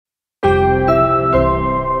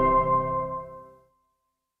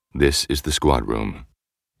This is the Squadroom,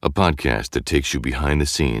 a podcast that takes you behind the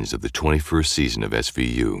scenes of the 21st season of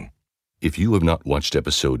SVU. If you have not watched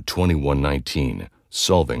episode 2119,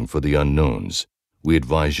 Solving for the Unknowns, we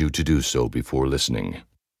advise you to do so before listening.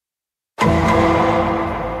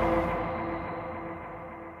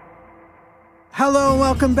 Hello,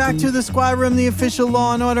 welcome back to the Squadroom, the official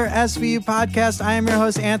Law & Order SVU podcast. I am your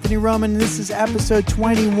host, Anthony Roman, and this is episode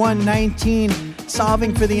 2119,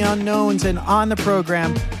 Solving for the Unknowns. And on the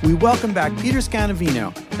program, we welcome back Peter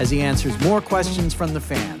Scanavino as he answers more questions from the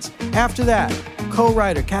fans. After that,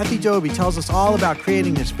 co-writer Kathy Doby tells us all about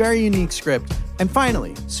creating this very unique script. And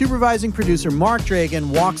finally, supervising producer Mark Dragan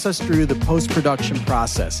walks us through the post-production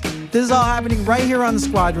process. This is all happening right here on the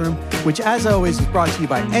Squadroom, which, as always, is brought to you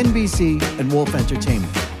by NBC and Wolf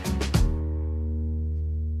Entertainment.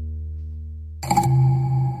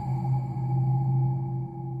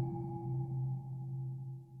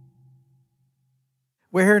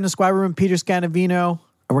 We're here in the Squadroom, Peter Scanavino,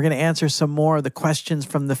 and we're going to answer some more of the questions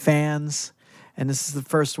from the fans. And this is the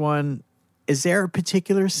first one. Is there a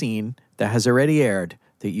particular scene that has already aired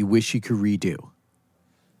that you wish you could redo?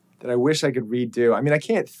 That I wish I could redo? I mean, I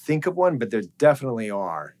can't think of one, but there definitely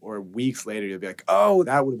are. Or weeks later, you'll be like, oh,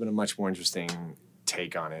 that would have been a much more interesting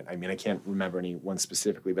take on it. I mean, I can't remember any one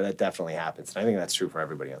specifically, but that definitely happens. And I think that's true for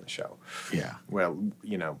everybody on the show. Yeah. Well,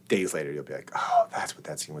 you know, days later, you'll be like, oh, that's what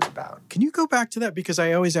that scene was about. Can you go back to that? Because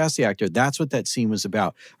I always ask the actor, that's what that scene was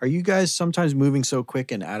about. Are you guys sometimes moving so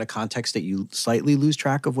quick and out of context that you slightly lose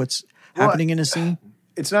track of what's happening in a scene?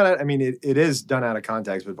 It's not, I mean, it is done out of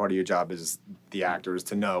context, but part of your job is the actor is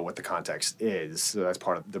to know what the context is. So that's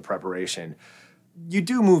part of the preparation. You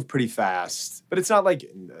do move pretty fast, but it's not like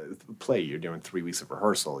in a play you're doing 3 weeks of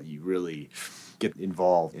rehearsal. You really get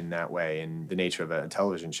involved in that way. And the nature of a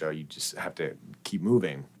television show, you just have to keep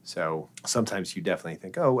moving. So sometimes you definitely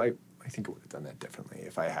think, oh, I think I would have done that differently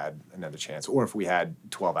if I had another chance. Or if we had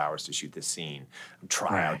 12 hours to shoot this scene,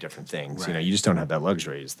 try out different things. Right. You know, you just don't have that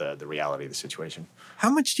luxury is the reality of the situation. How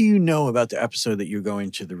much do you know about the episode that you're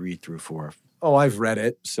going to the read-through for? Oh, I've read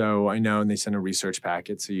it, so I know, and they send a research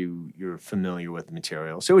packet, so you're familiar with the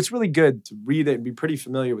material. So it's really good to read it and be pretty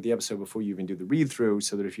familiar with the episode before you even do the read-through,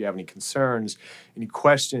 so that if you have any concerns, any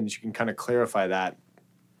questions, you can kind of clarify that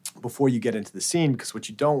before you get into the scene, because what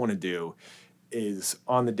you don't want to do is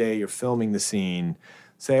on the day you're filming the scene,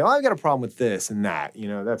 say, oh, I've got a problem with this and that. You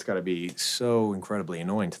know, that's got to be so incredibly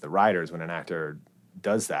annoying to the writers when an actor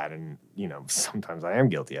does that, and, you know, sometimes I am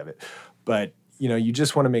guilty of it. But you know, you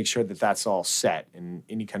just want to make sure that that's all set and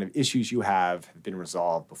any kind of issues you have been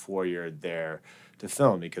resolved before you're there to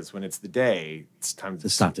film. Because when it's the day, it's time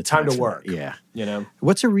to work. Yeah. You know?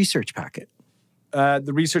 What's a research packet?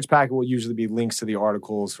 The research packet will usually be links to the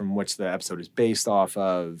articles from which the episode is based off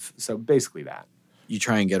of. So basically that. You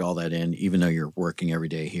try and get all that in, even though you're working every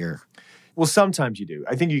day here. Well, sometimes you do.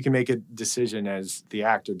 I think you can make a decision as the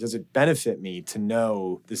actor. Does it benefit me to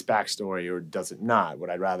know this backstory or does it not? Would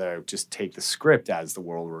I rather just take the script as the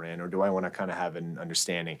world we're in, or do I want to kind of have an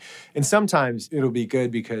understanding? And sometimes it'll be good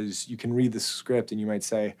because you can read the script and you might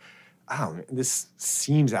say, oh, this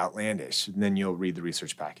seems outlandish. And then you'll read the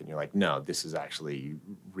research packet and you're like, no, this is actually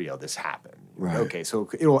real. This happened. Right. Okay, so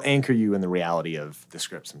it will anchor you in the reality of the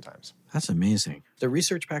script sometimes. That's amazing. The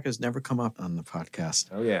research packet has never come up on the podcast.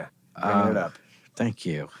 Oh, yeah. Bringing it up. Thank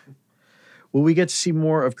you. Will we get to see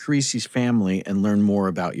more of Carisi's family and learn more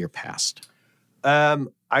about your past?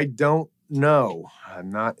 I don't know. I'm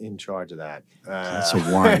not in charge of that. That's a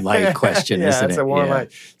Warren Light question, isn't it? That's a Warren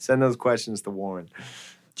Light. Send those questions to Warren.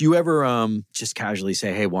 Do you ever just casually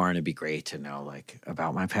say, hey, Warren, it'd be great to know like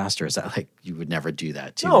about my past? Or is that like you would never do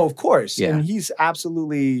that too? No, of course. Yeah. And he's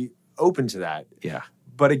absolutely open to that. Yeah.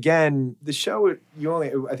 But again, the show,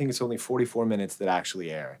 I think it's only 44 minutes that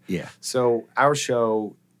actually air. Yeah. So our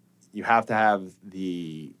show, you have to have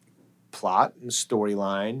the plot and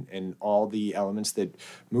storyline and all the elements that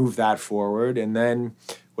move that forward. And then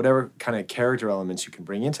whatever kind of character elements you can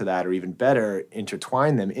bring into that, or even better,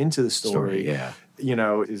 intertwine them into the story. Yeah. You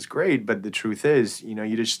know, is great. But the truth is, you know,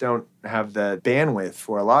 you just don't have the bandwidth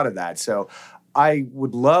for a lot of that. So I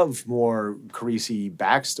would love more Carisi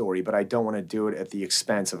backstory, but I don't want to do it at the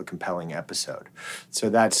expense of a compelling episode. So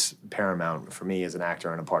that's paramount for me as an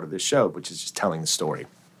actor and a part of this show, which is just telling the story.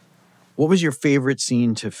 What was your favorite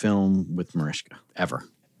scene to film with Mariska ever?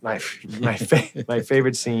 My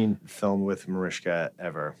favorite scene filmed with Mariska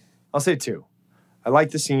ever. I'll say two. I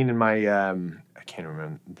like the scene in my, I can't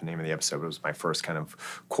remember the name of the episode, but it was my first kind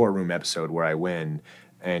of courtroom episode where I win.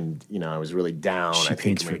 And, I was really down. She I think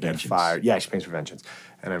paints I'm for going to get vengeance. fired. Yeah, she paints for vengeance.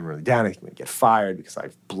 And I'm really down. I think I'm going to get fired because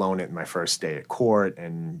I've blown it in my first day at court.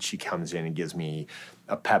 And she comes in and gives me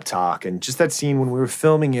a pep talk. And just that scene, when we were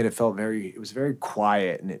filming it, it was very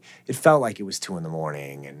quiet. And it felt like it was 2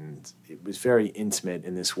 a.m. And it was very intimate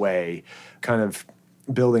in this way, kind of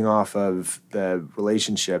building off of the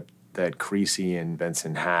relationship that Creasy and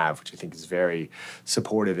Benson have, which I think is very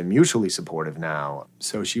supportive and mutually supportive now.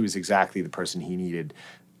 So she was exactly the person he needed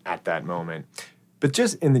at that moment. But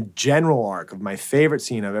just in the general arc of my favorite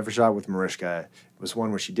scene I've ever shot with Mariska was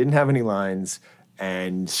one where she didn't have any lines,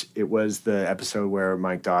 and it was the episode where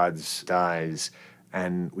Mike Dodds dies,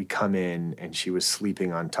 and we come in, and she was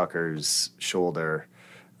sleeping on Tucker's shoulder.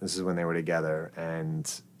 This is when they were together, and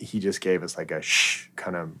he just gave us like a shh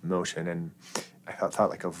kind of motion, and I thought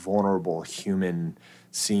like a vulnerable human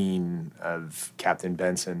scene of Captain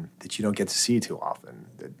Benson that you don't get to see too often,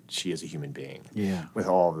 that she is a human being with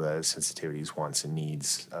all the sensitivities, wants, and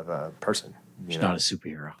needs of a person. She's not a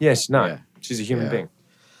superhero. Yeah, she's not. Yeah. She's a human being.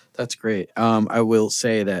 That's great. I will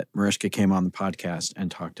say that Mariska came on the podcast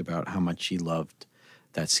and talked about how much she loved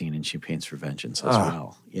that scene, and she paints for vengeance as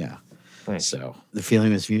well. Yeah. Nice. So the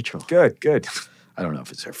feeling was mutual. Good. I don't know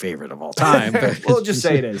if it's her favorite of all time. But we'll just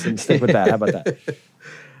say it is and stick with that. How about that?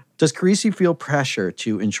 Does Creasy feel pressure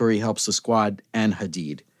to ensure he helps the squad and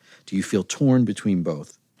Hadid? Do you feel torn between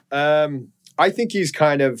both? I think he's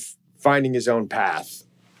kind of finding his own path,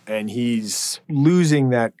 and he's losing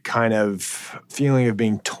that kind of feeling of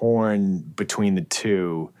being torn between the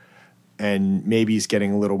two, and maybe he's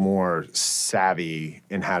getting a little more savvy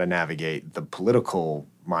in how to navigate the political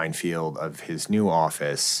minefield of his new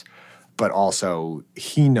office. But also,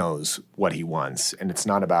 he knows what he wants, and it's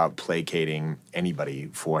not about placating anybody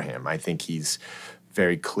for him. I think he's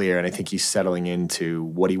very clear, and I think he's settling into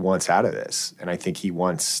what he wants out of this. And I think he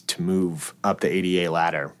wants to move up the ADA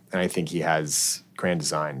ladder, and I think he has grand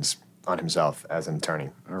designs on himself as an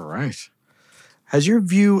attorney. All right. Has your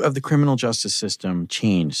view of the criminal justice system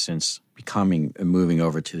changed since moving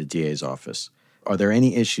over to the DA's office? Are there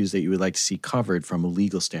any issues that you would like to see covered from a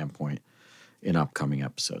legal standpoint in upcoming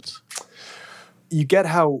episodes? You get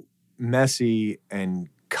how messy and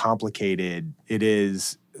complicated it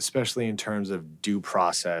is, especially in terms of due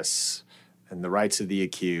process and the rights of the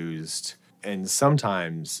accused. And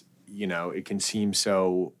sometimes, it can seem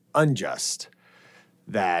so unjust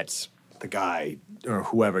that the guy or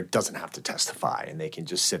whoever doesn't have to testify and they can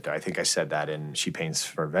just sit there. I think I said that in She Paints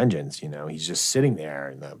for Vengeance. He's just sitting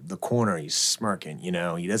there in the corner. He's smirking. He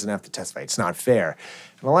doesn't have to testify. It's not fair.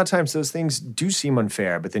 And a lot of times those things do seem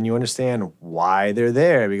unfair, but then you understand why they're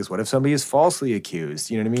there, because what if somebody is falsely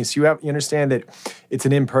accused? You know what I mean? So you understand that it's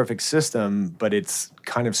an imperfect system, but it's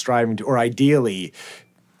kind of striving to, or ideally,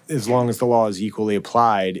 as long as the law is equally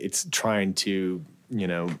applied, it's trying to,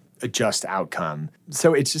 adjust outcome.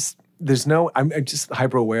 So it's just, I'm just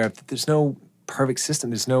hyper aware of that there's no perfect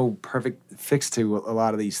system. There's no perfect fix to a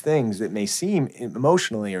lot of these things that may seem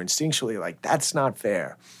emotionally or instinctually like that's not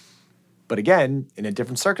fair. But again, in a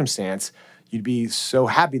different circumstance, you'd be so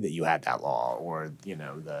happy that you had that law or,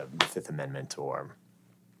 the Fifth Amendment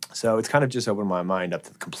So it's kind of just opened my mind up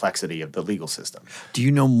to the complexity of the legal system. Do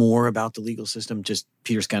you know more about the legal system, just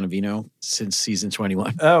Peter Scanavino, since season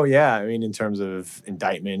 21? Oh, yeah. I mean, in terms of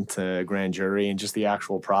indictment, grand jury, and just the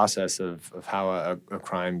actual process of how a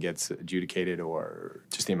crime gets adjudicated, or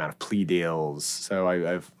just the amount of plea deals. So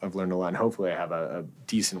I've learned a lot, and hopefully I have a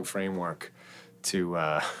decent framework to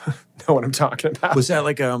know what I'm talking about. Was that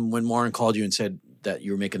like when Warren called you and said that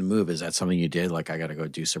you were making a move? Is that something you did? Like, I got to go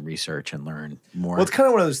do some research and learn more? Well, it's kind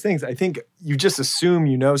of one of those things. I think you just assume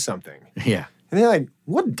you know something. Yeah. And then you're like,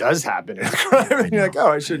 what does happen in a crime? And you're like,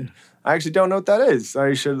 I actually don't know what that is.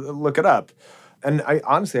 I should look it up. And I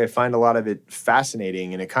find a lot of it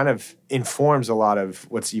fascinating, and it kind of informs a lot of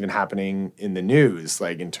what's even happening in the news.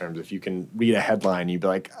 Like, in terms of, you can read a headline, you'd be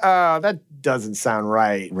like, oh, that doesn't sound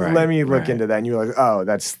right. Let me look into that. And you're like, oh,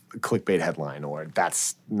 that's a clickbait headline, or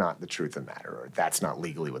that's not the truth of the matter, or that's not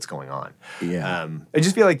legally what's going on. Yeah. I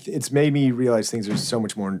just feel like it's made me realize things are so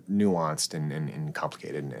much more nuanced and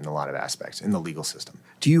complicated in a lot of aspects in the legal system.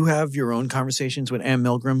 Do you have your own conversations with Ann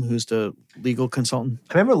Milgram, who's the legal consultant?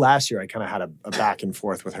 I remember last year I kind of had a back and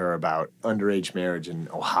forth with her about underage marriage in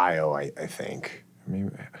Ohio, I think. I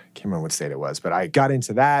can't remember what state it was, but I got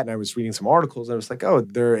into that, and I was reading some articles, and I was like, oh,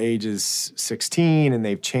 their age is 16, and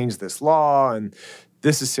they've changed this law, and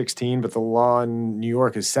this is 16, but the law in New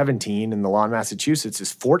York is 17, and the law in Massachusetts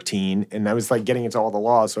is 14, and I was like getting into all the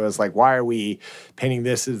laws, so I was like, why are we painting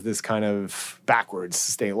this as this kind of backwards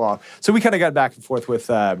state law? So we kind of got back and forth with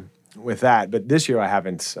that, but this year I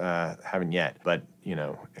haven't yet. But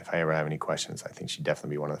if I ever have any questions, I think she'd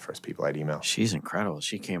definitely be one of the first people I'd email. She's incredible.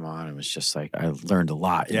 She came on and was just like, I learned a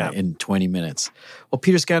lot in 20 minutes. Well,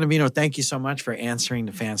 Peter Scanavino, thank you so much for answering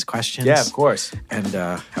the fans' questions. Yeah, of course. And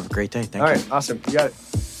have a great day. Thank you. All right, awesome. You got it.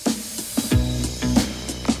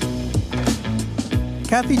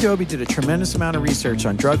 Kathy Doby did a tremendous amount of research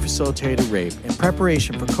on drug-facilitated rape in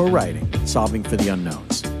preparation for co-writing Solving for the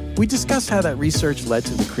Unknowns. We discussed how that research led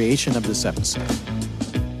to the creation of this episode.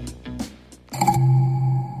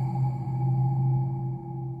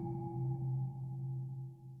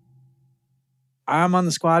 I'm on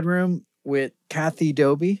the squad room with Kathy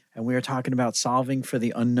Doby, and we are talking about Solving for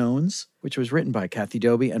the Unknowns, which was written by Kathy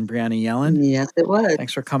Doby and Brianna Yellen. Yes, it was.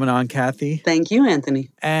 Thanks for coming on, Kathy. Thank you, Anthony.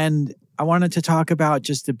 And I wanted to talk about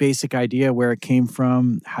just the basic idea, where it came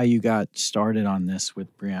from, how you got started on this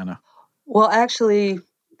with Brianna. Well, actually,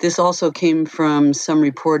 this also came from some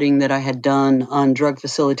reporting that I had done on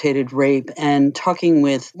drug-facilitated rape and talking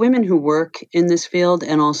with women who work in this field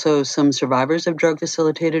and also some survivors of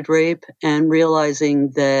drug-facilitated rape, and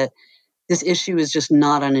realizing that this issue is just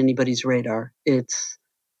not on anybody's radar. It's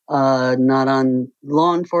not on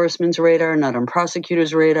law enforcement's radar, not on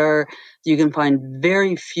prosecutors' radar. You can find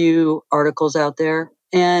very few articles out there,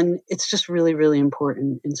 and it's just really, really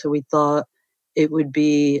important. And so we thought it would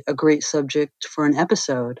be a great subject for an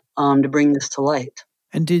episode to bring this to light.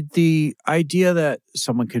 And did the idea that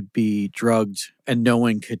someone could be drugged and no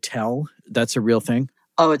one could tell, that's a real thing?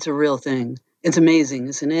 Oh, it's a real thing. It's amazing,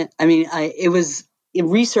 isn't it? I mean,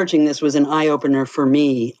 researching this was an eye-opener for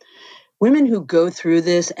me. Women who go through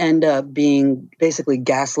this end up being basically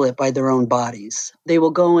gaslit by their own bodies. They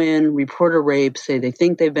will go in, report a rape, say they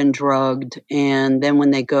think they've been drugged, and then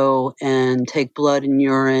when they go and take blood and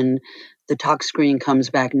urine, the tox screen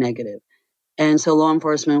comes back negative. And so law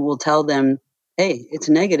enforcement will tell them, hey, it's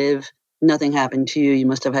negative, nothing happened to you, you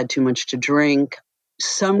must have had too much to drink.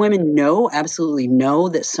 Some women absolutely know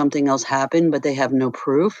that something else happened, but they have no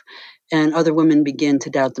proof. And other women begin to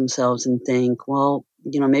doubt themselves and think, well,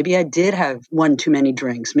 maybe I did have one too many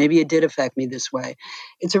drinks. Maybe it did affect me this way.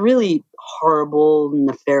 It's a really horrible,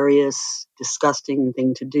 nefarious, disgusting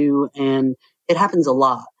thing to do. And it happens a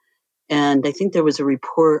lot. And I think there was a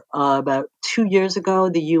report about 2 years ago,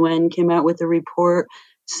 the UN came out with a report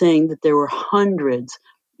saying that there were hundreds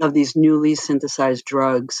of these newly synthesized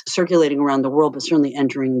drugs circulating around the world, but certainly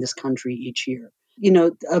entering this country each year.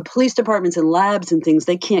 Police departments and labs and things,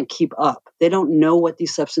 they can't keep up. They don't know what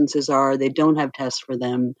these substances are. They don't have tests for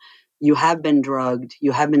them. You have been drugged.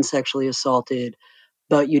 You have been sexually assaulted,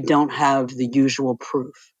 but you don't have the usual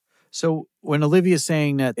proof. So when Olivia's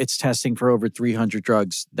saying that it's testing for over 300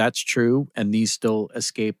 drugs, that's true, and these still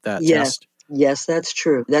escape that test? Yes, that's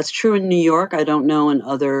true. That's true in New York. I don't know in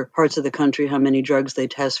other parts of the country how many drugs they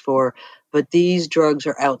test for, but these drugs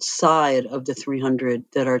are outside of the 300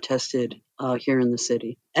 that are tested here in the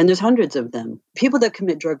city. And there's hundreds of them. People that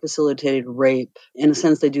commit drug-facilitated rape, in a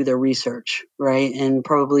sense, they do their research, right? And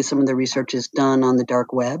probably some of the research is done on the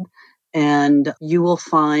dark web. And you will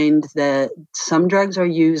find that some drugs are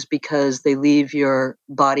used because they leave your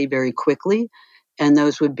body very quickly. And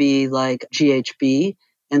those would be like GHB.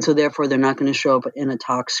 And so therefore, they're not going to show up in a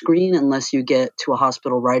tox screen unless you get to a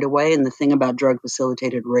hospital right away. And the thing about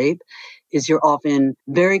drug-facilitated rape is you're often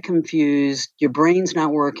very confused. Your brain's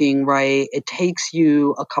not working right. It takes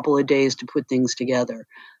you a couple of days to put things together.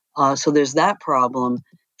 So there's that problem.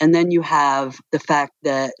 And then you have the fact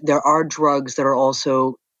that there are drugs that are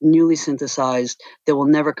also newly synthesized that will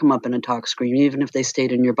never come up in a tox screen, even if they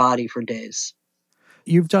stayed in your body for days.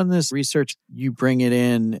 You've done this research, you bring it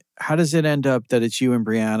in. How does it end up that it's you and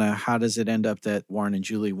Brianna? How does it end up that Warren and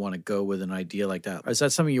Julie want to go with an idea like that? Is that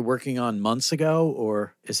something you're working on months ago,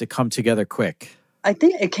 or is it come together quick? I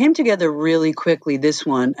think it came together really quickly, this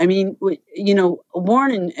one. I mean,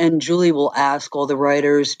 Warren and Julie will ask all the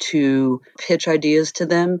writers to pitch ideas to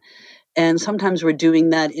them. And sometimes we're doing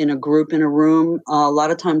that in a group in a room. A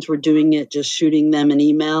lot of times we're doing it just shooting them an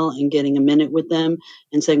email and getting a minute with them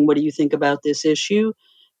and saying, what do you think about this issue?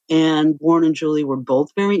 And Warren and Julie were both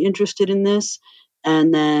very interested in this,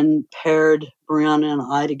 and then paired Brianna and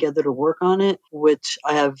I together to work on it, which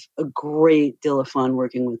I have a great deal of fun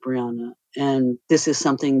working with Brianna. And this is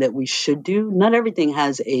something that we should do. Not everything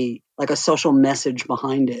has a social message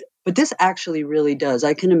behind it, but this actually really does.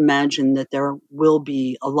 I can imagine that there will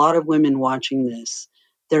be a lot of women watching this.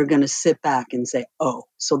 They're going to sit back and say, oh,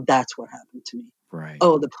 so that's what happened to me. Right.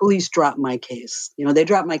 Oh, the police dropped my case. They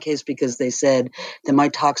dropped my case because they said that my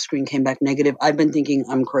tox screen came back negative. I've been thinking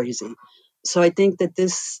I'm crazy. So I think that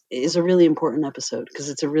this is a really important episode because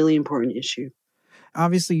it's a really important issue.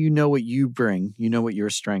 Obviously, you know what you bring. You know what your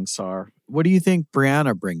strengths are. What do you think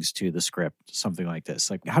Brianna brings to the script, something like this?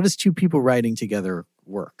 Like, how does two people writing together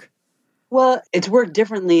work? Well, it's worked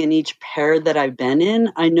differently in each pair that I've been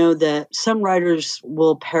in. I know that some writers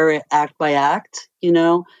will pair it act by act.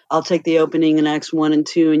 I'll take the opening in acts 1 and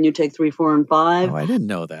 2, and you take 3, 4, and 5. Oh, I didn't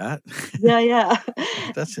know that. Yeah.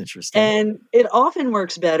 That's interesting. And it often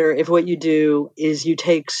works better if what you do is you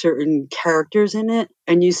take certain characters in it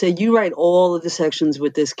and you say, you write all of the sections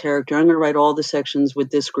with this character. I'm going to write all the sections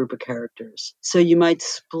with this group of characters. So you might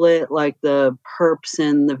split like the perps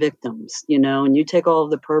and the victims, and you take all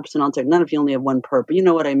of the perps and I'll take none if you only have one perp, but you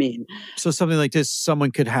know what I mean. So something like this,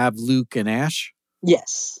 someone could have Luke and Ash?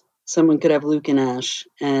 Yes. Someone could have Luke and Ash,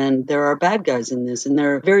 and there are bad guys in this, and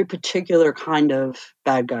they're a very particular kind of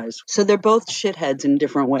bad guys. So they're both shitheads in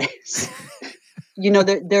different ways.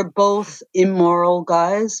 They're both immoral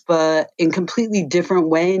guys, but in completely different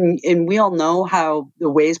way. And we all know how the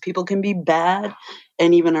ways people can be bad,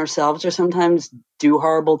 and even ourselves are sometimes do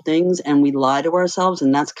horrible things, and we lie to ourselves,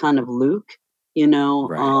 and that's kind of Luke.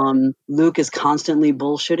 Right. Luke is constantly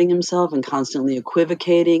bullshitting himself and constantly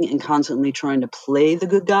equivocating and constantly trying to play the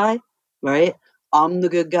good guy, right? I'm the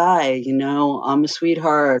good guy, I'm a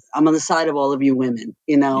sweetheart. I'm on the side of all of you women,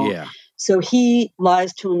 Yeah. So he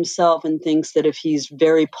lies to himself and thinks that if he's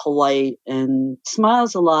very polite and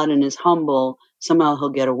smiles a lot and is humble, somehow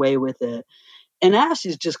he'll get away with it. And Ash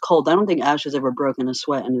is just cold. I don't think Ash has ever broken a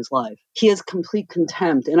sweat in his life. He has complete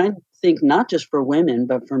contempt. And I think not just for women,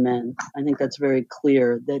 but for men. I think that's very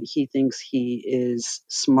clear that he thinks he is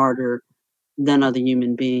smarter than other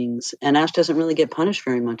human beings. And Ash doesn't really get punished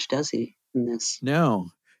very much, does he, in this? No.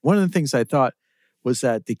 One of the things I thought was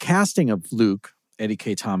that the casting of Luke, Eddie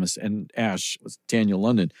K. Thomas, and Ash, was Daniel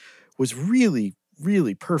London, was really,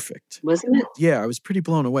 really perfect. Wasn't it? Yeah, I was pretty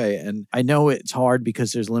blown away. And I know it's hard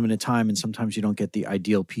because there's limited time and sometimes you don't get the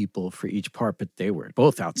ideal people for each part, but they were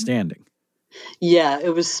both outstanding. Yeah,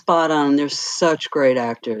 it was spot on. They're such great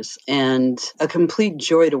actors and a complete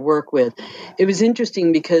joy to work with. It was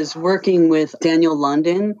interesting because working with Daniel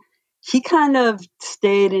London, he kind of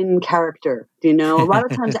stayed in character. A lot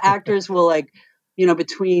of times actors will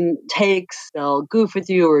between takes, they'll goof with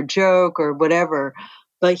you or joke or whatever.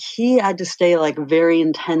 But he had to stay very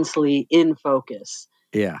intensely in focus.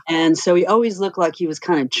 Yeah. And so he always looked like he was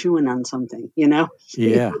kind of chewing on something,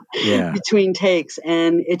 Yeah. between takes.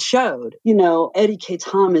 And it showed. Eddie K.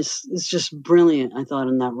 Thomas is just brilliant, I thought,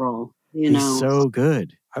 in that role. He's so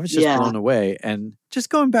good. I was just blown away. And just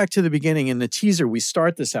going back to the beginning in the teaser, we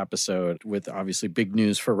start this episode with obviously big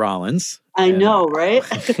news for Rollins. I know, right?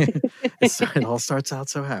 It all starts out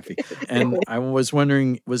so happy. And I was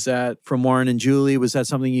wondering, was that from Warren and Julie? Was that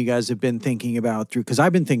something you guys have been thinking about through? Because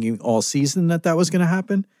I've been thinking all season that was going to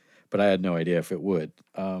happen, but I had no idea if it would.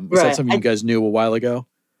 Was that something you guys knew a while ago?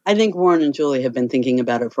 I think Warren and Julie have been thinking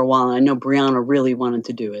about it for a while. And I know Brianna really wanted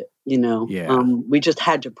to do it, Yeah. We just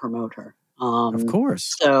had to promote her. Of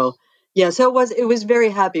course. So it was very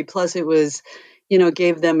happy. Plus it was,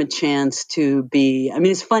 gave them a chance to be,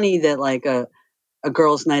 it's funny that a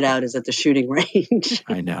girls' night out is at the shooting range.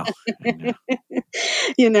 I know. And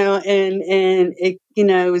it,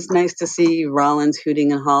 it was nice to see Rollins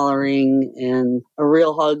hooting and hollering and a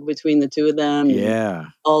real hug between the two of them. Yeah.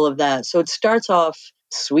 All of that. So it starts off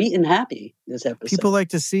sweet and happy, this episode. People like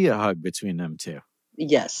to see a hug between them too.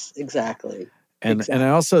 Yes, exactly. And I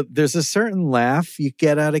also, there's a certain laugh you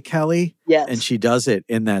get out of Kelly. Yes. And she does it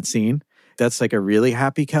in that scene. That's like a really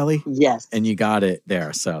happy Kelly. Yes. And you got it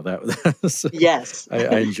there. So that was, yes.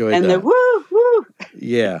 I enjoyed and that. And the woo, woo.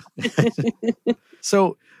 Yeah.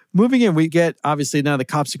 So moving in, we get, obviously now the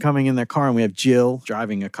cops are coming in their car and we have Jill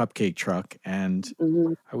driving a cupcake truck. And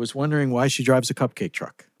I was wondering why she drives a cupcake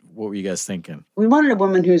truck. What were you guys thinking? We wanted a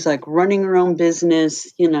woman who's running her own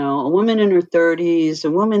business, a woman in her 30s,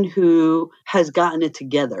 a woman who has gotten it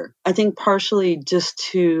together. I think partially just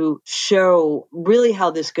to show really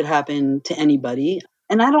how this could happen to anybody.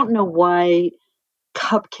 And I don't know why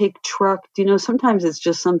cupcake truck, sometimes it's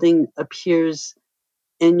just something appears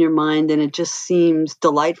in your mind and it just seems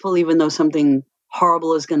delightful, even though something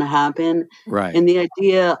horrible is going to happen. Right. And the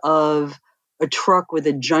idea of a truck with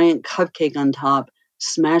a giant cupcake on top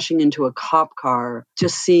smashing into a cop car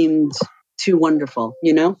just seemed too wonderful,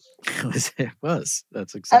 It was.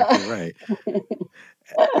 That's exactly right.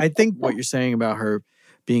 I think what you're saying about her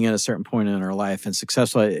being at a certain point in her life and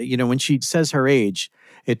successful, when she says her age,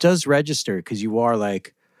 it does register because you are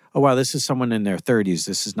like, oh, wow, this is someone in their 30s.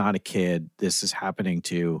 This is not a kid. This is happening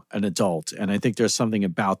to an adult. And I think there's something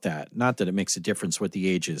about that. Not that it makes a difference what the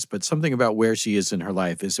age is, but something about where she is in her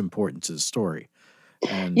life is important to the story.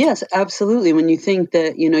 And yes, absolutely. When you think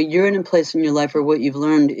that, you're in a place in your life where what you've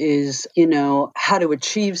learned is, how to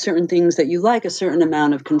achieve certain things that you like, a certain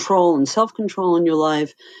amount of control and self-control in your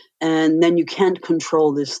life, and then you can't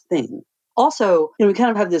control this thing. Also, we kind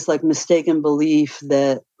of have this like mistaken belief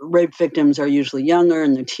that rape victims are usually younger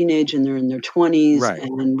and they're teenage and they're in their 20s, Right.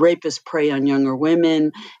 and rapists prey on younger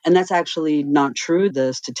women. And that's actually not true.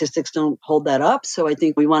 The statistics don't hold that up. So I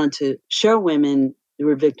think we wanted to show women who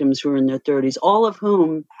were victims who were in their 30s, all of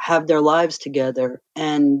whom have their lives together,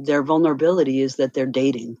 and their vulnerability is that they're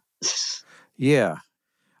dating. yeah.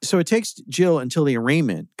 So it takes Jill until the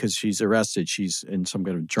arraignment, because she's arrested. She's in some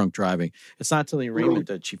kind of drunk driving. It's not till the arraignment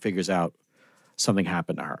that she figures out something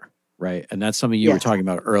happened to her, right? And that's something you were talking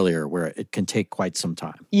about earlier, where it can take quite some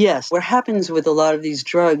time. Yes. What happens with a lot of these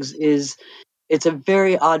drugs is it's a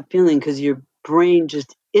very odd feeling because your brain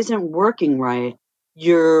just isn't working right.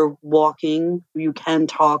 You're walking, you can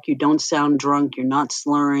talk, you don't sound drunk, you're not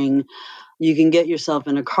slurring. You can get yourself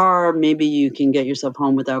in a car, maybe you can get yourself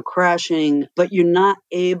home without crashing, but you're not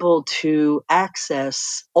able to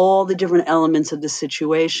access all the different elements of the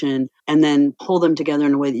situation and then pull them together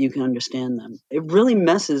in a way that you can understand them. It really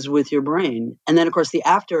messes with your brain. And then, of course, the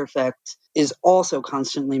after effect is also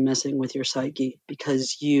constantly messing with your psyche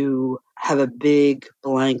because you have a big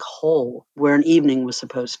blank hole where an evening was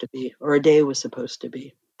supposed to be or a day was supposed to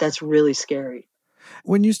be. That's really scary.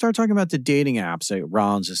 When you start talking about the dating apps, like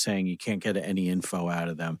Rollins is saying you can't get any info out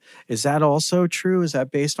of them. Is that also true? Is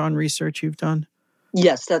that based on research you've done?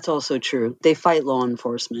 Yes, that's also true. They fight law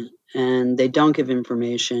enforcement and they don't give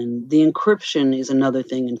information. The encryption is another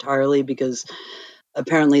thing entirely because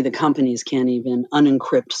apparently the companies can't even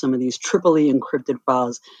unencrypt some of these triply encrypted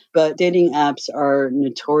files. But dating apps are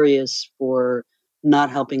notorious for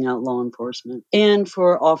not helping out law enforcement and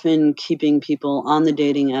for often keeping people on the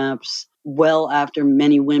dating apps well after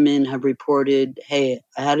many women have reported, hey,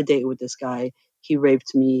 I had a date with this guy. He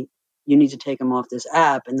raped me. You need to take him off this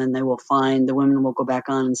app. And then the women will go back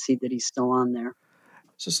on and see that he's still on there.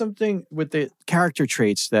 So something with the character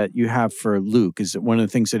traits that you have for Luke is that one of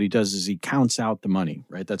the things that he does is he counts out the money,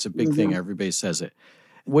 right? That's a big thing. Everybody says it.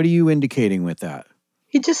 What are you indicating with that?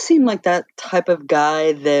 He just seemed like that type of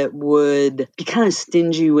guy that would be kind of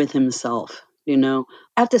stingy with himself, I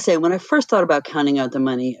have to say, when I first thought about counting out the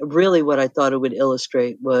money, really what I thought it would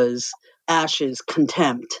illustrate was Ash's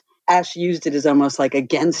contempt. Ash used it as almost like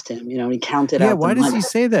against him, he counted out the money. Yeah, why does he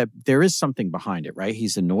say that? There is something behind it, right?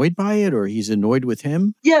 He's annoyed by it, or he's annoyed with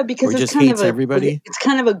him? Yeah, because or just hates everybody? It's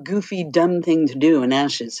kind of a goofy, dumb thing to do in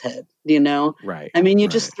Ash's head, Right. I mean, you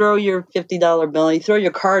just throw your $50 bill, you throw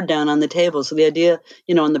your card down on the table. So the idea,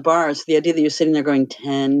 in the bars, the idea that you're sitting there going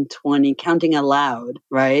 10, 20, counting aloud,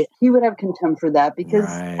 right? He would have contempt for that because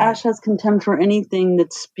Ash has contempt for anything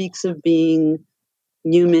that speaks of being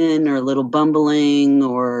human or a little bumbling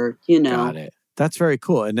or, Got it. That's very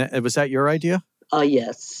cool. And was that your idea?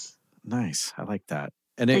 Yes. Nice. I like that.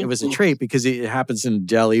 And it was a trait because it happens in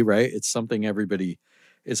Delhi, right? It's something everybody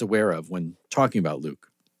is aware of when talking about Luke.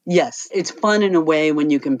 Yes. It's fun in a way when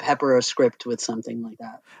you can pepper a script with something like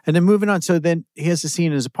that. And then moving on. So then he has a scene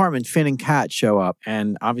in his apartment. Finn and Kat show up.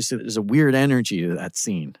 And obviously there's a weird energy to that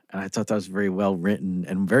scene. And I thought that was a very well written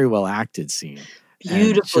and very well acted scene.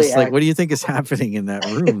 Beautifully just like, what do you think is happening in that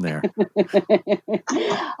room there?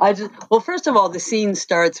 Well, first of all, the scene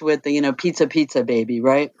starts with the, pizza, baby,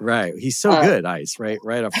 right? Right. He's so good, Ice,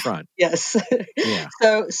 right up front. Yes. Yeah.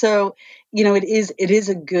 So, it is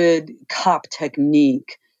a good cop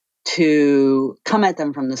technique to come at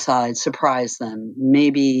them from the side, surprise them.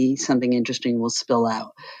 Maybe something interesting will spill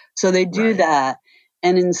out. So they do that.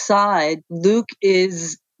 And inside, Luke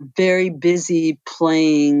is very busy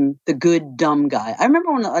playing the good dumb guy. I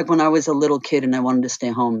remember when I was a little kid and I wanted to stay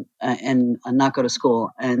home and not go to school,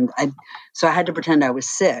 so I had to pretend I was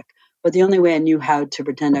sick. But the only way I knew how to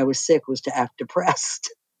pretend I was sick was to act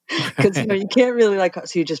depressed, because you can't really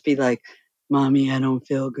so you just be like, "Mommy, I don't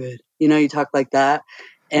feel good." You talk like that,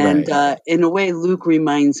 and in a way, Luke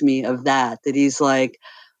reminds me of that he's like,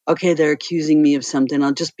 okay, they're accusing me of something.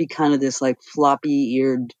 I'll just be kind of this like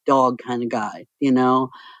floppy-eared dog kind of guy,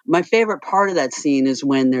 My favorite part of that scene is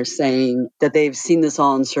when they're saying that they've seen this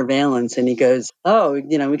all in surveillance, and he goes, oh,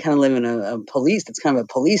 we kind of live in a police. It's kind of a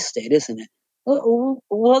police state, isn't it?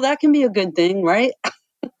 Well, that can be a good thing, right?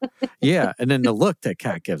 Yeah, and then the look that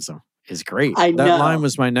Kat gives him is great. I know. That line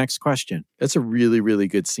was my next question. That's a really, really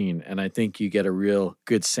good scene, and I think you get a real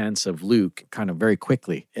good sense of Luke kind of very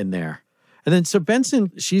quickly in there. And then, so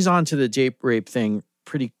Benson, she's on to the Jape rape thing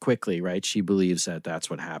pretty quickly, right? She believes that that's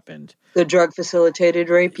what happened. The drug-facilitated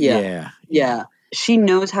rape? Yeah. She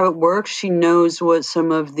knows how it works. She knows what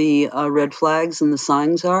some of the red flags and the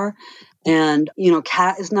signs are. And,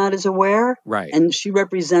 Kat is not as aware. Right. And she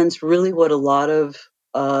represents really what a lot of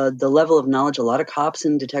the level of knowledge a lot of cops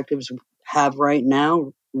and detectives have right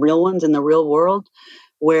now, real ones in the real world,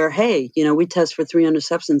 where, hey, we test for 300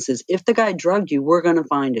 substances. If the guy drugged you, we're going to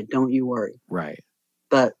find it. Don't you worry. Right.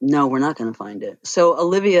 But no, we're not going to find it. So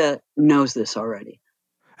Olivia knows this already.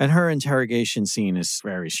 And her interrogation scene is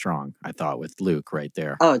very strong, I thought, with Luke right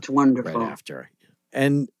there. Oh, it's wonderful. Right after.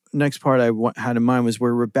 And next part I had in mind was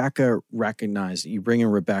where Rebecca recognized, you bring in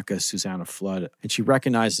Rebecca, Susanna Flood, and she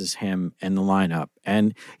recognizes him in the lineup.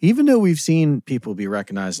 And even though we've seen people be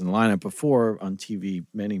recognized in the lineup before on TV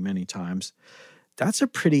many, many times, that's a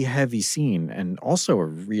pretty heavy scene and also a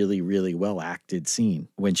really, really well acted scene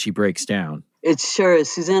when she breaks down. It sure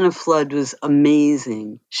is. Susanna Flood was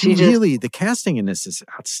amazing. The casting in this is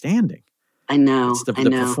outstanding. I know. It's the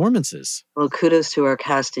performances. Well, kudos to our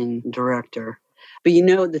casting director. But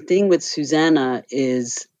the thing with Susanna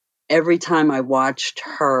is every time I watched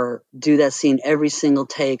her do that scene, every single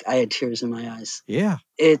take, I had tears in my eyes. Yeah.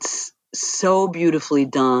 It's so beautifully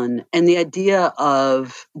done. And the idea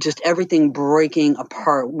of just everything breaking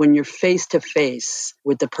apart when you're face to face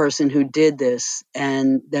with the person who did this,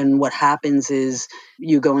 and then what happens is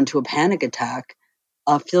you go into a panic attack,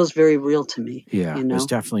 feels very real to me. Yeah, it was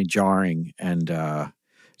definitely jarring and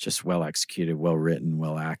just well executed, well written,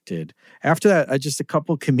 well acted. After that, just a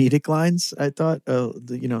couple comedic lines I thought,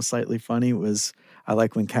 slightly funny was, I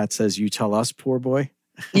like when Kat says, "You tell us, poor boy."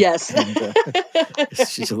 Yes. And,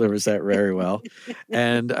 she delivers that very well.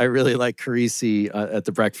 And I really like Carisi at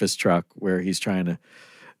the breakfast truck where he's trying to,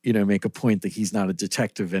 make a point that he's not a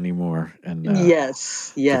detective anymore. And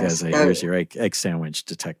yes. Here's your egg sandwich,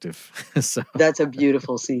 detective. So that's a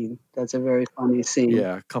beautiful scene. That's a very funny scene.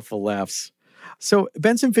 Yeah, a couple laughs. So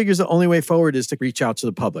Benson figures the only way forward is to reach out to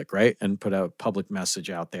the public, right? And put a public message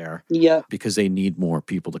out there. Yeah. Because they need more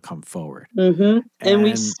people to come forward. Mm-hmm. And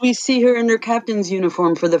we see her in her captain's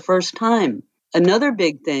uniform for the first time. Another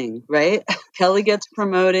big thing, right? Kelly gets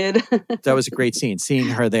promoted. That was a great scene. Seeing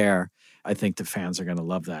her there, I think the fans are going to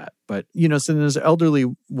love that. But, so there's an elderly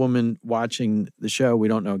woman watching the show. We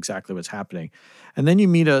don't know exactly what's happening. And then you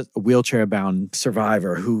meet a wheelchair-bound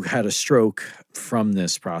survivor who had a stroke from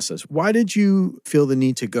this process. Why did you feel the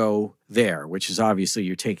need to go there? Which is obviously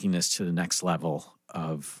you're taking this to the next level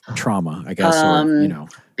of trauma, I guess,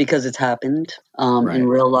 because it's happened Right. in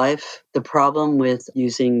real life. The problem with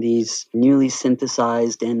using these newly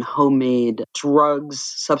synthesized and homemade drugs,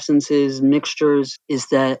 substances, mixtures is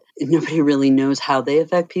that nobody really knows how they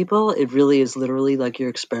affect people. It really is literally like you're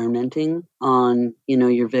experimenting on,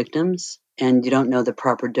 your victims, and you don't know the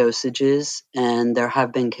proper dosages. And there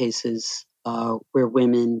have been cases where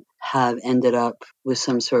women have ended up with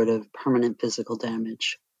some sort of permanent physical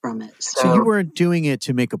damage from it. So you weren't doing it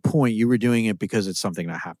to make a point. You were doing it because it's something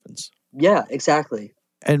that happens. Yeah, exactly.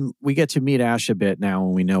 And we get to meet Ash a bit now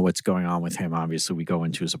when we know what's going on with him. Obviously, we go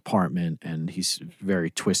into his apartment and he's a very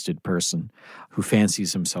twisted person who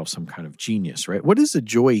fancies himself some kind of genius, right? What is the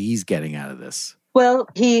joy he's getting out of this? Well,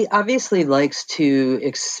 he obviously likes to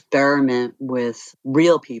experiment with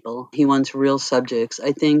real people. He wants real subjects.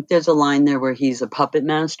 I think there's a line there where he's a puppet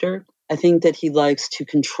master. I think that he likes to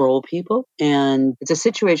control people, and it's a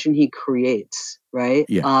situation he creates, right?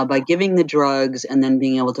 Yeah. By giving the drugs and then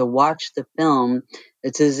being able to watch the film,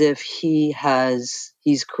 it's as if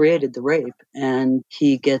he's created the rape and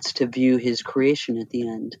he gets to view his creation at the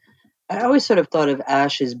end. I always sort of thought of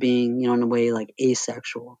Ash as being, in a way, like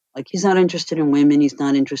asexual. Like he's not interested in women, he's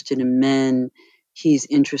not interested in men, he's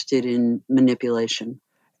interested in manipulation.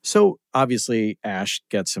 So obviously Ash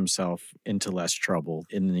gets himself into less trouble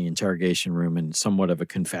in the interrogation room and somewhat of a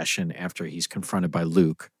confession after he's confronted by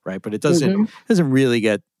Luke, right? But it doesn't really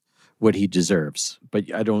get what he deserves.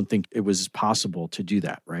 But I don't think it was possible to do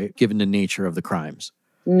that, right? Given the nature of the crimes.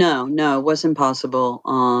 No, it wasn't possible.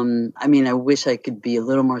 I wish I could be a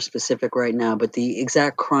little more specific right now, but the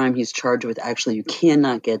exact crime he's charged with, actually, you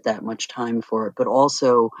cannot get that much time for it. But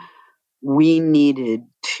also, we needed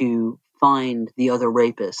to find the other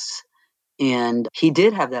rapists. And he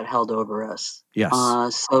did have that held over us. Yes.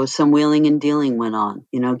 So some wheeling and dealing went on,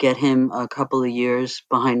 get him a couple of years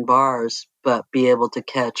behind bars, but be able to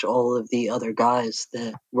catch all of the other guys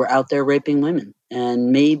that were out there raping women.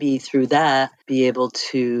 And maybe through that, be able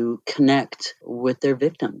to connect with their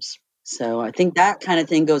victims. So I think that kind of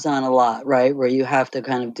thing goes on a lot, right? Where you have to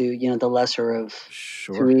kind of do, the lesser of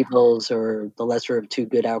two evils or the lesser of two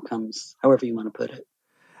good outcomes, however you want to put it.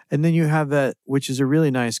 And then you have that, which is a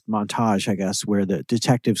really nice montage, I guess, where the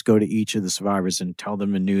detectives go to each of the survivors and tell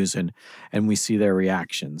them the news and we see their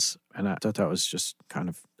reactions. And I thought that was just kind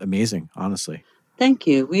of amazing, honestly. Thank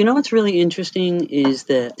you. You know what's really interesting is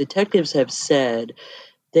that detectives have said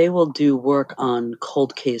they will do work on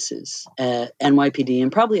cold cases at NYPD,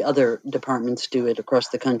 and probably other departments do it across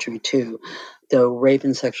the country too, though rape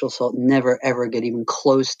and sexual assault never ever get even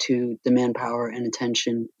close to the manpower and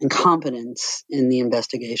attention and competence in the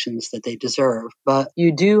investigations that they deserve. But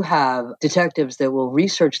you do have detectives that will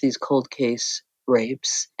research these cold case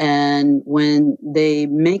rapes, and when they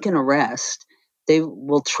make an arrest, they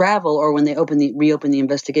will travel, or when they reopen the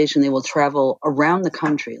investigation, they will travel around the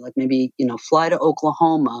country, like maybe, fly to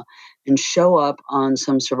Oklahoma and show up on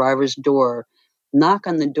some survivor's door, knock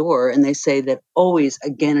on the door, and they say that always,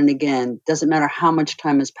 again and again, doesn't matter how much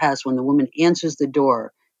time has passed, when the woman answers the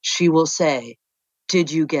door, she will say,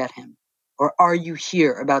 "Did you get him?" Or "Are you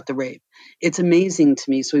here about the rape?" It's amazing to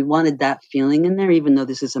me. So we wanted that feeling in there, even though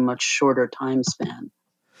this is a much shorter time span.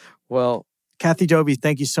 Well, Kathy Dobie,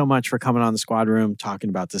 thank you so much for coming on the Squad Room,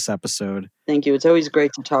 talking about this episode. Thank you. It's always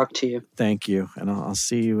great to talk to you. Thank you. And I'll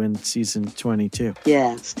see you in season 22.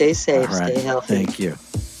 Yeah, stay safe, All right. stay healthy. Thank you.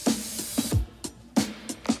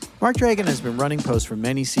 Mark Dragan has been running posts for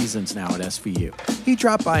many seasons now at SVU. He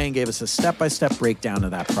dropped by and gave us a step-by-step breakdown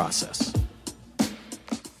of that process.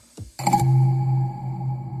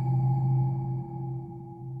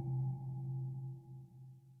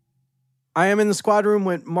 I am in the Squad Room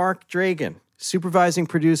with Mark Dragan, supervising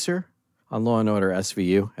producer on Law & Order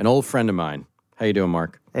SVU, an old friend of mine. How you doing,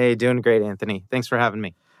 Mark? Hey, doing great, Anthony. Thanks for having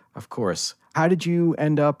me. Of course. How did you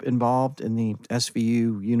end up involved in the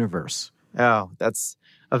SVU universe? Oh, that's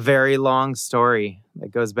a very long story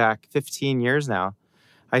that goes back 15 years now.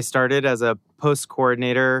 I started as a post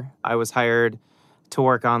coordinator. I was hired to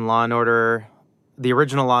work on Law & Order, the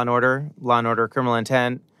original Law & Order Criminal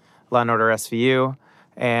Intent, Law & Order SVU.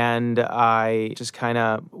 And I just kind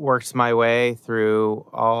of worked my way through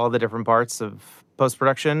all the different parts of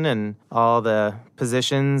post-production and all the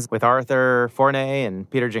positions with Arthur Forney and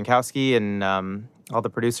Peter Jankowski and all the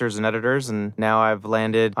producers and editors. And now I've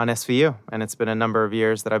landed on SVU. And it's been a number of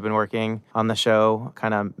years that I've been working on the show,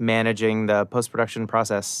 kind of managing the post-production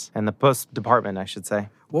process and the post-department, I should say.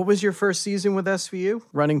 What was your first season with SVU,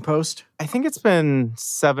 running post? I think it's been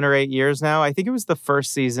 7 or 8 years now. I think it was the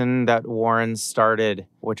first season that Warren started,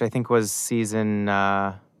 which I think was season,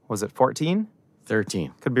 was it 14?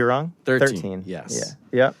 13. Could be wrong. 13. Yes.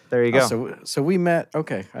 Yeah. There you go. So we met.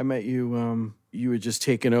 Okay. I met you. You had just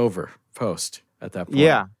taken over post at that point.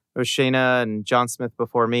 Yeah. It was Shayna and John Smith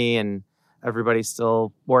before me, and everybody's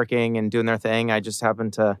still working and doing their thing. I just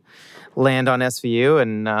happened to land on SVU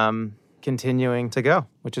and continuing to go,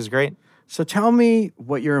 which is great. So tell me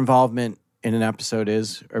what your involvement in an episode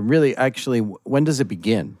is, or really, actually, when does it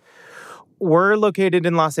begin? We're located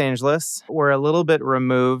in Los Angeles. We're a little bit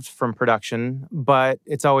removed from production, but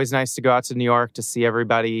it's always nice to go out to New York to see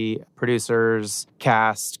everybody, producers,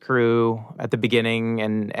 cast, crew at the beginning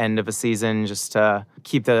and end of a season, just to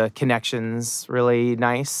keep the connections really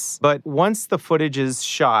nice. But once the footage is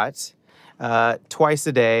shot, twice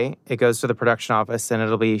a day, it goes to the production office and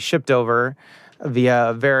it'll be shipped over via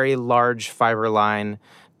a very large fiber line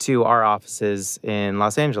to our offices in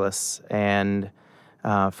Los Angeles and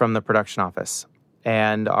from the production office.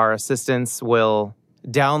 And our assistants will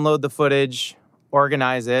download the footage,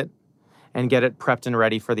 organize it, and get it prepped and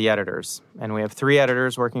ready for the editors. And we have 3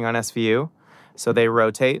 editors working on SVU, so they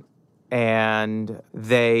rotate. And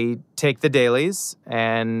they take the dailies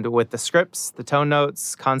and with the scripts, the tone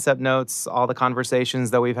notes, concept notes, all the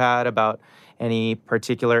conversations that we've had about any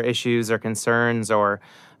particular issues or concerns or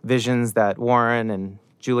visions that Warren and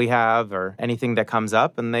Julie have or anything that comes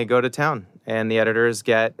up, and they go to town. And the editors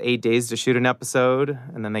get 8 days to shoot an episode,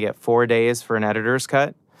 and then they get 4 days for an editor's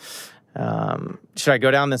cut. Should I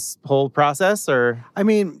go down this whole process, or? I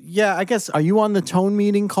mean, yeah, I guess, are you on the tone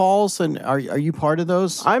meeting calls, and are you part of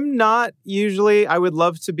those? I'm not usually. I would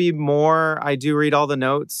love to be more. I do read all the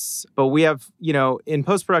notes, but we have, in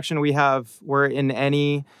post-production, we're in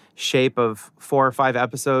any shape of 4 or 5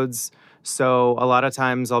 episodes. So a lot of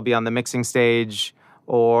times I'll be on the mixing stage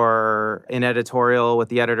or in editorial with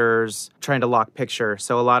the editors trying to lock picture.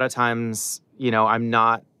 So a lot of times, I'm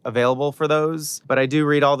not available for those, but I do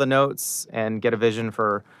read all the notes and get a vision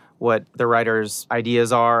for what the writer's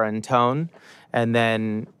ideas are and tone. And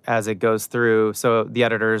then as it goes through, so the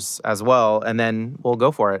editors as well, and then we'll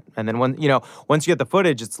go for it. And then once you get the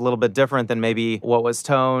footage, it's a little bit different than maybe what was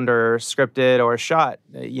toned or scripted or shot.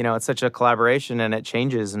 It's such a collaboration and it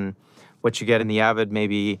changes, and what you get in the Avid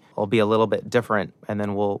maybe will be a little bit different. And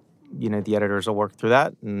then the editors will work through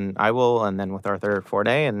that, and I will, and then with Arthur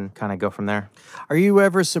Forney, and kind of go from there. Are you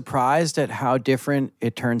ever surprised at how different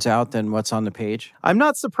it turns out than what's on the page? I'm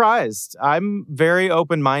not surprised. I'm very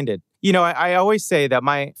open-minded. I always say that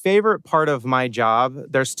my favorite part of my job,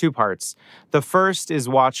 there's two parts. The first is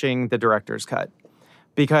watching the director's cut.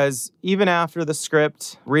 Because even after the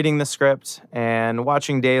script, reading the script and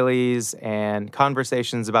watching dailies and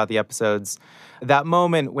conversations about the episodes, that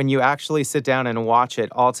moment when you actually sit down and watch it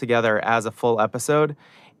all together as a full episode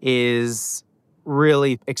is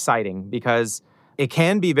really exciting because it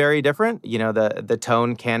can be very different. The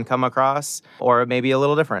tone can come across or maybe a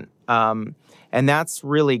little different. And that's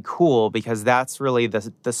really cool because that's really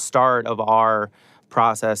the start of our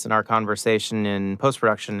process and our conversation in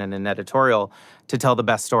post-production and in editorial to tell the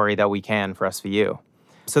best story that we can for SVU.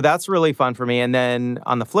 So that's really fun for me. And then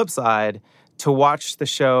on the flip side, to watch the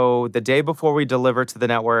show the day before we deliver to the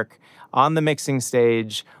network on the mixing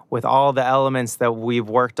stage with all the elements that we've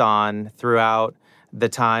worked on throughout the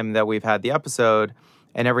time that we've had the episode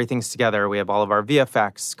and everything's together. We have all of our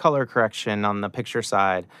VFX, color correction on the picture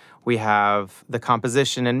side. We have the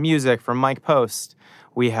composition and music from Mike Post.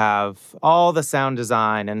 We have all the sound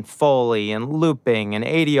design and Foley and looping and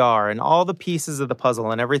ADR and all the pieces of the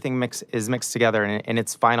puzzle and everything is mixed together in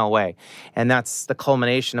its final way. And that's the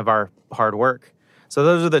culmination of our hard work. So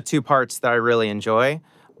those are the two parts that I really enjoy.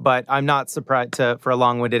 But I'm not surprised for a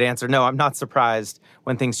long-winded answer. No, I'm not surprised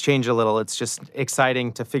when things change a little. It's just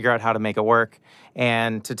exciting to figure out how to make it work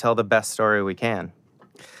and to tell the best story we can.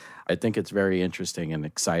 I think it's very interesting and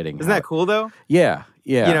exciting. Isn't that cool, though? Yeah.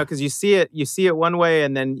 Because you see it one way,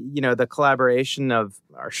 and then the collaboration of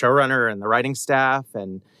our showrunner and the writing staff,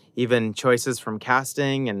 and even choices from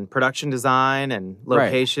casting and production design and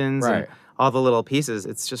locations and all the little pieces.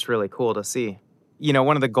 It's just really cool to see.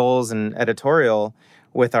 One of the goals in editorial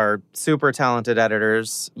with our super talented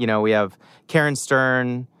editors, we have Karen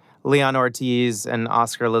Stern, Leon Ortiz, and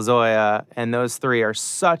Oscar Lazoya, and those three are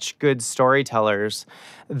such good storytellers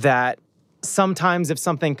that sometimes if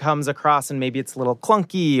something comes across and maybe it's a little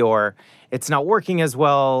clunky or it's not working as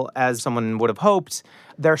well as someone would have hoped,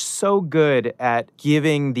 they're so good at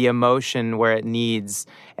giving the emotion where it needs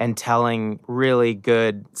and telling really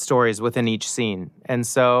good stories within each scene. And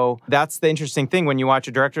so that's the interesting thing when you watch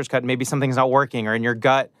a director's cut, maybe something's not working or in your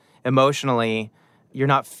gut emotionally, you're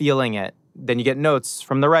not feeling it. Then you get notes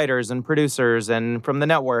from the writers and producers and from the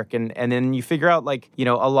network. And then you figure out,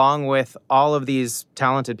 along with all of these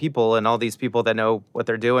talented people and all these people that know what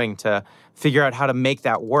they're doing to figure out how to make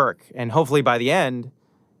that work. And hopefully by the end,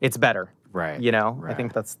 it's better. Right. I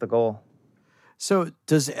think that's the goal. So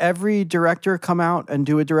does every director come out and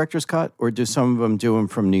do a director's cut, or do some of them do them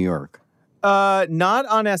from New York? Not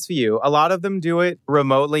on SVU. A lot of them do it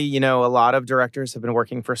remotely. A lot of directors have been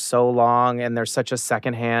working for so long and there's such a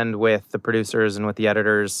second hand with the producers and with the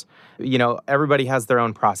editors. Everybody has their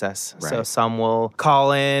own process. Right. So some will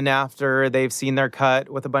call in after they've seen their cut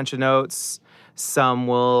with a bunch of notes. Some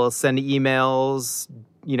will send emails,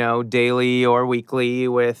 daily or weekly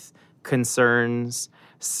with concerns.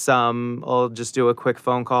 Some will just do a quick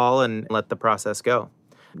phone call and let the process go.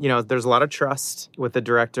 There's a lot of trust with the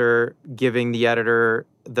director giving the editor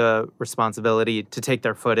the responsibility to take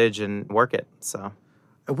their footage and work it. So,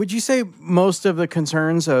 would you say most of the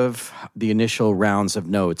concerns of the initial rounds of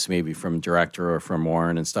notes, maybe from director or from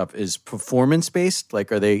Warren and stuff, is performance-based?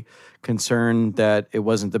 Are they concerned that it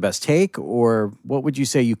wasn't the best take? Or what would you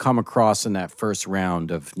say you come across in that first round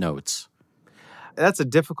of notes? That's a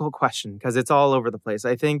difficult question because it's all over the place.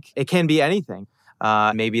 I think it can be anything.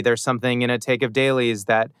 Maybe there's something in a take of dailies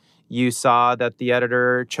that you saw that the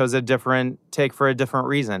editor chose a different take for a different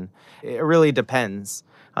reason. It really depends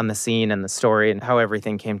on the scene and the story and how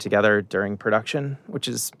everything came together during production, which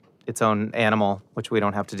is its own animal, which we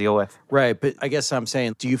don't have to deal with. Right, but I guess I'm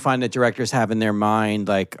saying, do you find that directors have in their mind,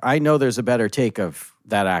 I know there's a better take of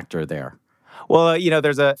that actor there? Well,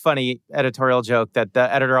 there's a funny editorial joke that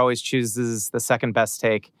the editor always chooses the second best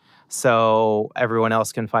take so everyone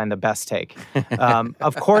else can find the best take.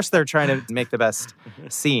 Of course, they're trying to make the best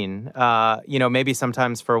scene. Maybe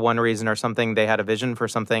sometimes for one reason or something, they had a vision for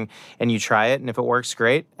something and you try it. And if it works,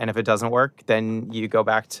 great. And if it doesn't work, then you go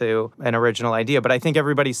back to an original idea. But I think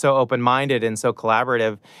everybody's so open-minded and so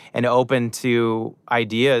collaborative and open to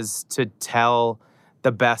ideas to tell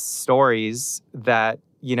the best stories that,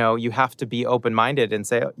 you have to be open-minded and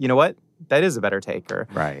say, you know what, that is a better take. Or,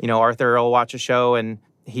 right. Arthur will watch a show and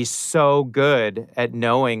he's so good at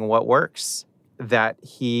knowing what works that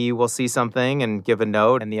he will see something and give a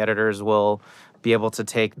note, and the editors will be able to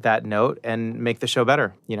take that note and make the show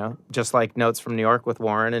better, just like notes from New York with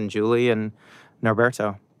Warren and Julie and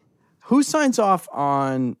Norberto. Who signs off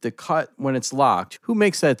on the cut when it's locked? Who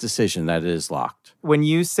makes that decision that it is locked? When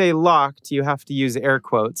you say locked, you have to use air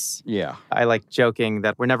quotes. Yeah. I like joking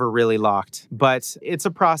that we're never really locked, but it's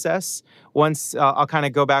a process. Once I'll kind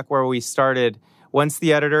of go back where we started. Once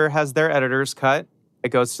the editor has their editor's cut, it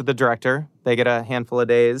goes to the director. They get a handful of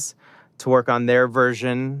days to work on their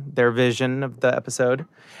version, their vision of the episode,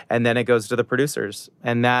 and then it goes to the producers.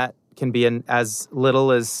 And that can be in as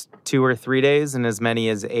little as 2 or 3 days and as many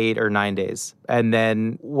as 8 or 9 days. And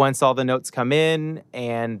then once all the notes come in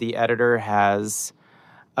and the editor has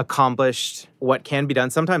accomplished what can be done,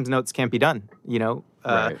 sometimes notes can't be done,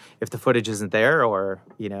 Right. if the footage isn't there or,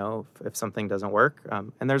 if something doesn't work.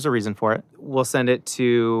 And there's a reason for it. We'll send it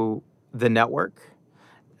to the network.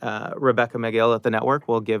 Rebecca McGill at the network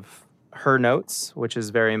will give her notes, which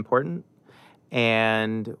is very important.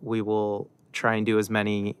 And we will try and do as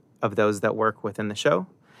many of those that work within the show.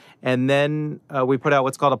 And then we put out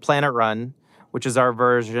what's called a Planet Run, which is our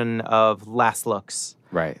version of Last Looks.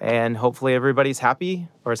 Right. And hopefully everybody's happy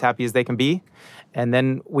or as happy as they can be. And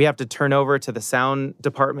then we have to turn over to the sound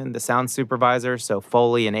department, the sound supervisor, so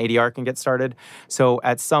Foley and ADR can get started. So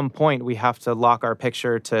at some point, we have to lock our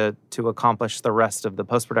picture to accomplish the rest of the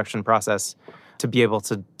post-production process to be able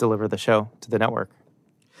to deliver the show to the network.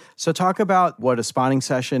 So talk about what a spotting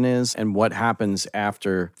session is and what happens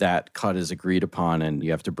after that cut is agreed upon and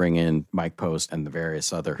you have to bring in mic post and the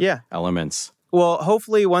various other elements. Well,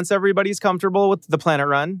 hopefully once everybody's comfortable with the Planet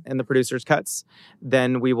Run and the producer's cuts,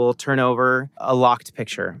 then we will turn over a locked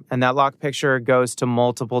picture. And that locked picture goes to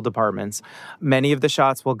multiple departments. Many of the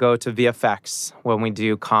shots will go to VFX when we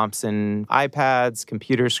do comps in iPads,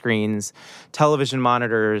 computer screens, television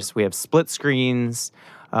monitors. We have split screens.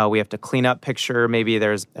 We have to clean up picture. Maybe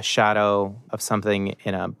there's a shadow of something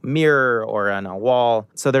in a mirror or on a wall.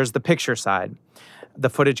 So there's the picture side. The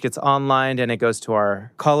footage gets online and it goes to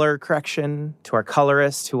our color correction, to our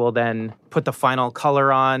colorist, who will then put the final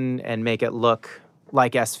color on and make it look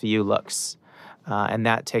like SVU looks. And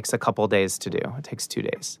that takes a couple days to do. It takes 2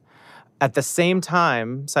 days. At the same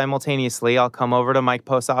time, simultaneously, I'll come over to Mike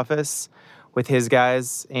Post's office with his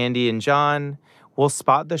guys, Andy and John. We'll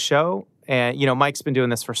spot the show. And, Mike's been doing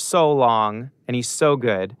this for so long, and he's so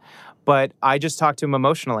good. But I just talk to him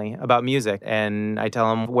emotionally about music, and I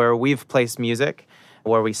tell him where we've placed music,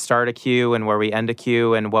 where we start a cue and where we end a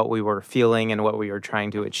cue, and what we were feeling and what we were trying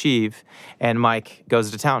to achieve. And Mike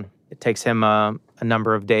goes to town. It takes him a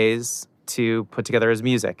number of days to put together his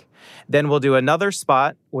music. Then we'll do another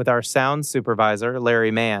spot with our sound supervisor,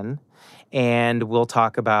 Larry Mann, and we'll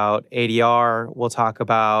talk about ADR. We'll talk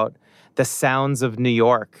about the sounds of New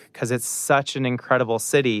York, because it's such an incredible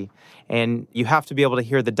city. And you have to be able to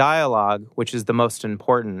hear the dialogue, which is the most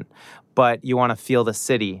important, but you want to feel the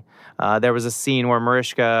city. There was a scene where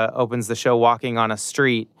Mariska opens the show walking on a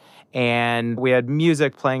street, and we had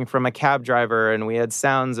music playing from a cab driver, and we had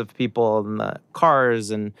sounds of people in the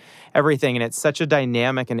cars and everything. And it's such a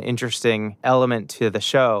dynamic and interesting element to the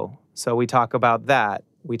show. So we talk about that.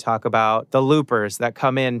 We talk about the loopers that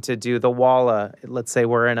come in to do the walla. Let's say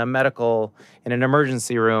we're in in an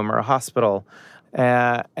emergency room or a hospital.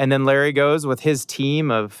 And then Larry goes with his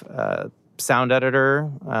team of sound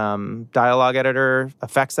editor, dialogue editor,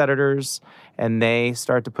 effects editors, and they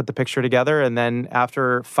start to put the picture together. And then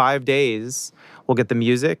after 5 days, we'll get the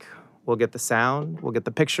music, we'll get the sound, we'll get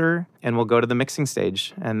the picture, and we'll go to the mixing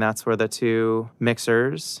stage. And that's where the two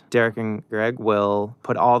mixers, Derek and Greg, will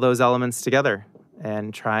put all those elements together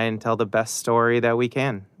and try and tell the best story that we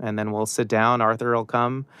can. And then we'll sit down, Arthur will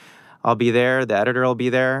come, I'll be there, the editor will be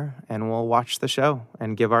there, and we'll watch the show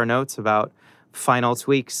and give our notes about final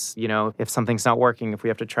tweaks, if something's not working, if we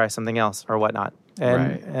have to try something else or whatnot.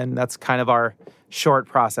 And that's kind of our short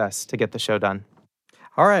process to get the show done.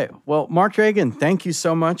 All right. Well, Mark Dragan, thank you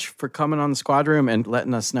so much for coming on the Squadroom and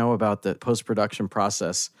letting us know about the post-production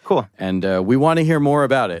process. Cool. And we want to hear more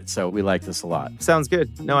about it, so we like this a lot. Sounds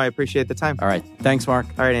good. No, I appreciate the time. All right. Thanks, Mark.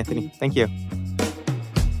 All right, Anthony. Thank you.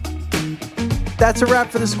 That's a wrap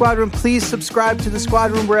for the Squadroom. Please subscribe to the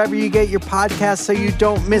Squadroom wherever you get your podcasts so you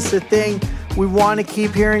don't miss a thing. We want to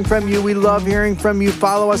keep hearing from you. We love hearing from you.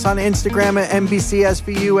 Follow us on Instagram at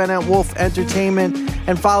NBCSVU and at Wolf Entertainment.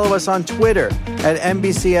 And follow us on Twitter at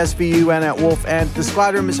NBCSVU and at Wolf. And the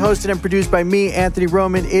Squadroom is hosted and produced by me, Anthony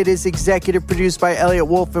Roman. It is executive produced by Elliot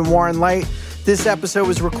Wolf and Warren Light. This episode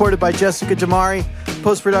was recorded by Jessica Damari.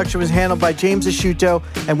 Post-production was handled by James Asciutto.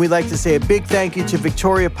 And we'd like to say a big thank you to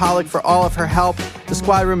Victoria Pollock for all of her help. The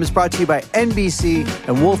Squadroom is brought to you by NBC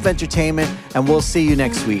and Wolf Entertainment. And we'll see you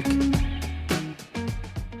next week.